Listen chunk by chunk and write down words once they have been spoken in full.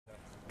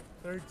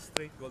Third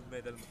straight gold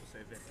medal mo to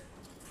 7.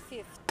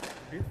 Fifth.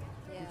 Fifth?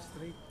 Yeah. Fifth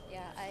straight.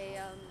 Yeah,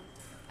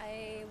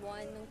 I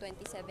won nung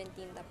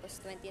 2017,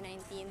 tapos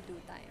 2019 two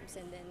times,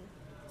 and then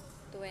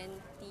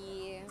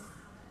 20,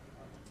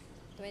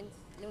 20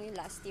 nung yung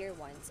last year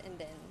once, and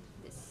then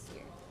this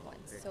year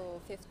once. Okay. So,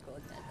 fifth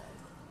gold medal.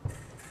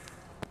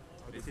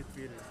 How does it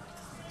feel?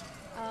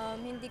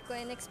 Hindi ko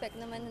in-expect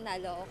na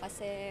mananalo ako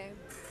kasi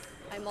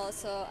I'm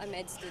also a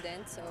med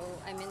student, so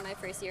I'm in my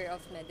first year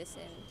of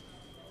medicine.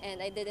 And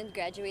I didn't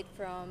graduate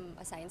from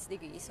a science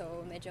degree,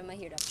 so medyo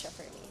mahirap siya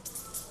for me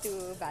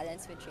to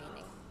balance with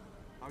training.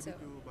 How So,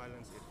 did you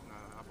balance it na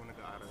habang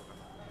nag-aaral ka?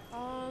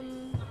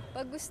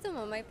 Pag gusto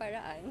mo, may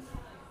paraan.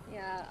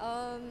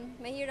 Yeah,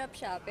 mahirap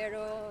siya,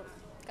 pero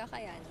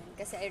kakayanin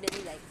kasi I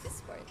really like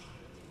this sport.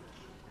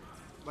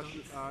 But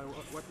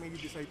what made you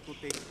decide to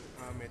take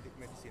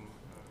medicine?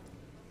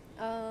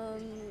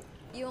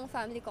 Yung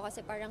family ko kasi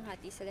parang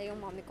hati sila. Yung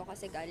mommy ko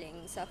kasi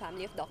galing sa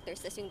family of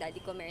doctors. Tapos yung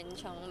daddy ko meron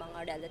siyang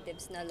mga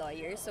relatives na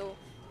lawyer. So,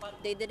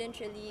 they didn't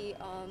really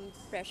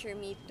pressure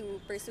me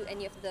to pursue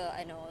any of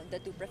the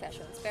two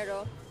professions.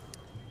 Pero,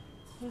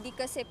 hindi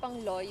kasi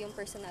pang law yung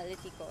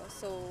personality ko.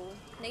 So,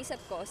 naisip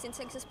ko, since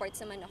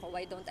nagsa-sports naman ako,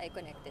 why don't I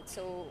connect it?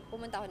 So,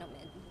 pumunta ako ng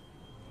med.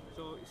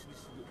 So is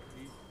this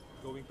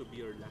going to be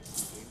your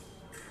last game?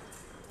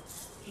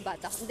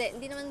 Bata.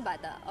 Hindi naman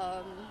bata.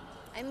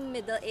 I'm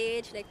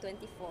middle-aged, like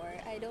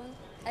 24. I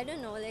don't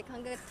know, like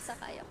hanggang sa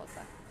kaya ko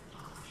pa.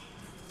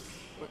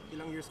 But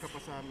ilang years ka pa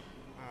sa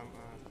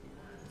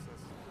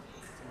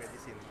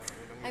medicine?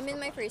 Ilang years I'm in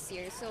ka my pa? first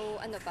year, so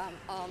 4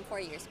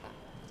 years pa.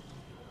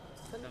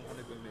 Saan ka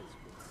nag-med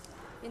school?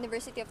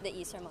 University of the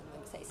East,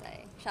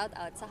 Magsaysay. Shout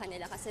out sa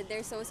kanila kasi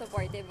they're so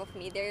supportive of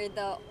me. They're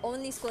the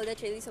only school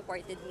that really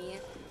supported me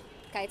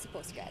kahit sa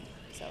postgrad.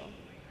 So,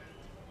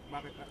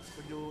 Bakit?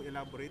 Could you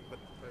elaborate?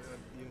 But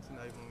yung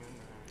sinabi mo yun,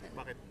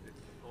 bakit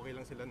okay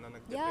lang sila na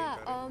nag-train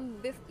yeah, ka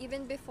rin?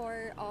 even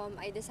before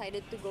I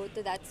decided to go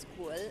to that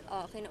school,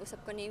 kinausap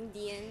ko na yung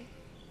dean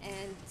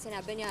and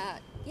sinabi niya,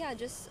 yeah,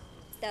 just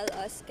tell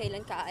us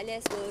kailan ka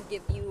aalis, we'll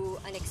give you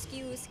an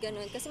excuse,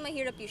 ganun. Kasi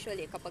mahirap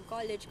usually kapag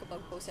college,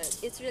 kapag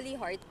post, it's really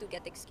hard to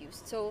get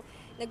excused. So,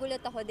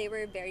 nagulat ako, they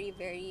were very,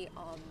 very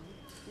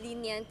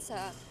lenient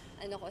sa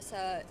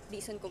sa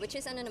reason ko, which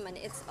is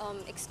it's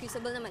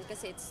excusable naman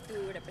kasi it's to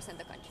represent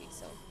the country.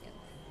 So, yeah.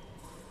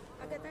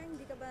 Agatha,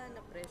 hindi ka ba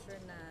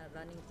na-pressure na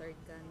running third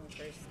ka no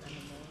first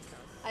mo?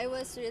 I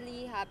was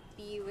really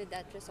happy with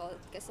that result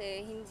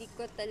kasi hindi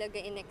ko talaga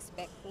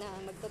in-expect na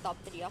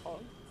magto-top 3 ako.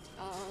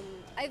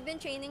 I've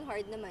been training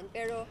hard naman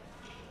pero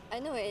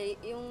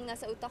yung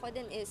nasa utak ko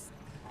din is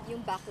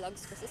yung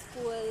backlogs ko sa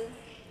school.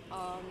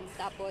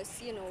 Tapos,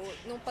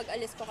 nung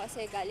pag-alis ko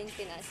kasi galing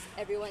Pinas,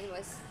 everyone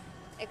was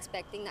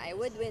expecting na I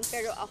would win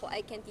pero ako,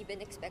 I can't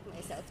even expect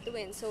myself to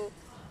win. So,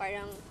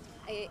 parang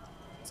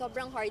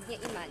sobrang hard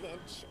niya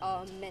i-manage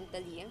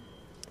mentally.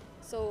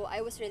 So, I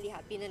was really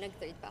happy na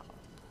nag-third pa ako.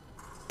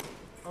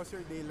 How's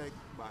your day like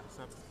ba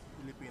sa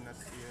Pilipinas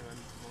yun,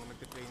 nung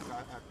nagtitrain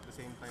ka at the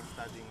same time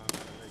studying?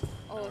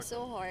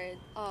 So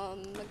hard.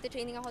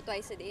 Magte-training ako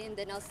twice a day and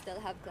then I'll still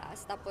have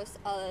class. Tapos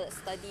I'll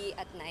study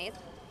at night.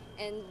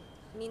 And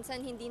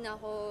minsan hindi na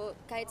ako,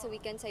 kahit sa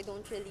weekends I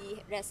don't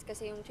really rest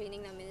kasi yung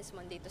training namin is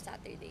Monday to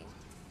Saturday.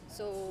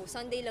 So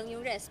Sunday lang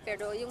yung rest.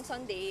 Pero yung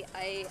Sunday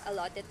I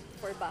allotted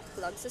for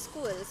backlog sa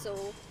school. So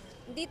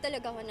hindi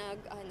talaga ako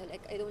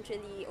I don't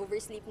really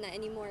oversleep na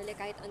anymore.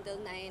 Like kahit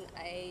until 9,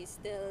 I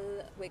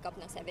still wake up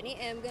ng 7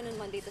 a.m. Ganun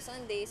Monday to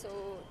Sunday.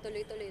 So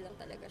tuloy-tuloy lang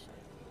talaga siya.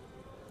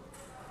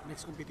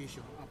 Next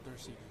competition after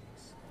SEA.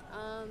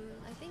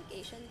 I think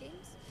Asian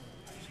Games.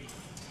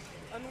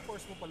 Anong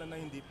course mo pala na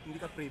hindi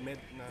ka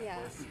pre-med na Yeah.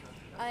 course?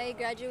 I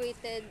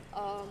graduated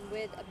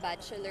with a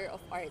Bachelor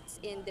of Arts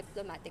in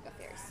Diplomatic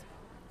Affairs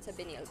sa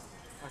Benil.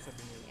 Sa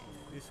Binil.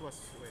 This was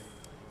when?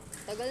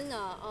 Tagal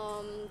na,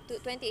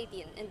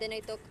 2018. And then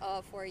I took a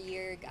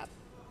 4-year gap.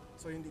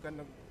 So hindi ka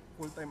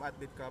full-time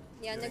athlete ka?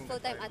 Yeah, during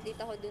nag-full-time that time? athlete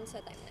ako dun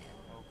sa time na yan.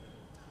 Okay.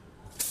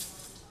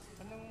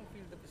 Anong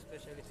field of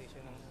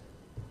specialization ng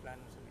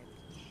plano sa medicine?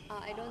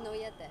 I don't know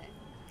yet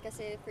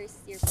kasi first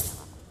year pa lang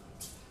ako.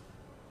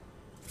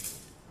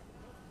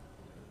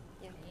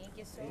 Yeah. Thank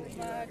you so much.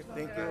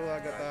 Thank you,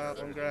 Agatha.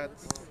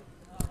 Congrats.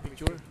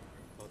 Picture?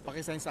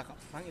 Pakisign sa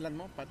pang ilan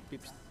mo?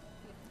 Fifth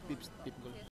goal.